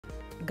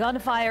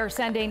Gunfire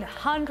sending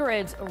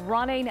hundreds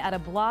running at a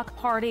block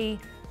party.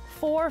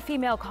 4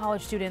 female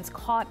college students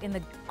caught in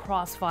the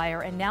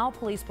crossfire, and now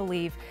police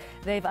believe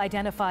they've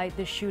identified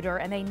the shooter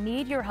and they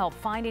need your help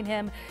finding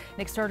him.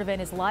 Nick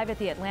Sturdivant is live at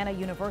the Atlanta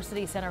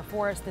University Center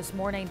for us this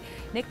morning.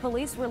 Nick,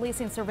 police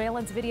releasing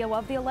surveillance video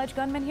of the alleged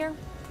gunman here?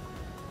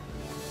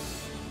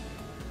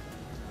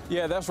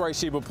 Yeah, that's right,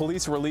 Sheba.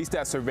 Police released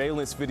that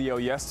surveillance video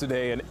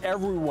yesterday, and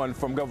everyone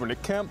from Governor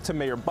Kemp to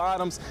Mayor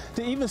Bottoms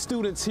to even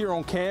students here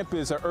on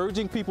campus are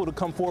urging people to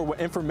come forward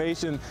with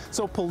information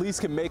so police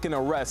can make an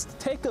arrest.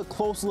 Take a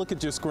close look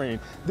at your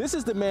screen. This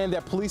is the man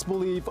that police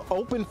believe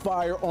opened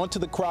fire onto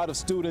the crowd of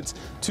students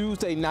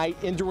Tuesday night,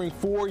 injuring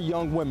 4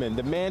 young women.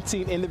 The man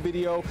seen in the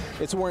video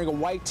is wearing a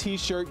white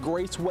t-shirt,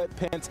 gray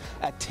sweatpants,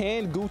 a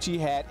tan Gucci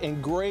hat,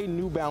 and gray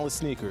New Balance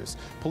sneakers.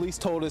 Police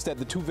told us that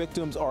the 2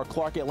 victims are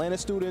Clark Atlanta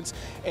students,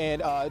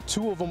 and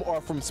 2 of them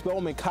are from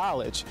Spelman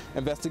College.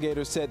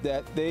 Investigators said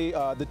that there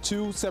were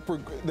 2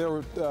 separate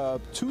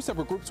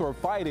groups who were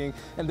fighting,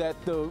 and that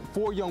the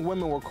 4 young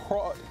women were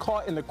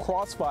caught in the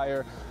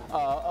crossfire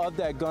of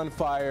that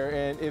gunfire.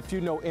 And if you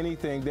know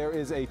anything, there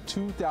is a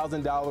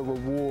 $2,000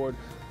 reward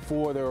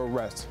for their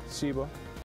arrest. Sheba?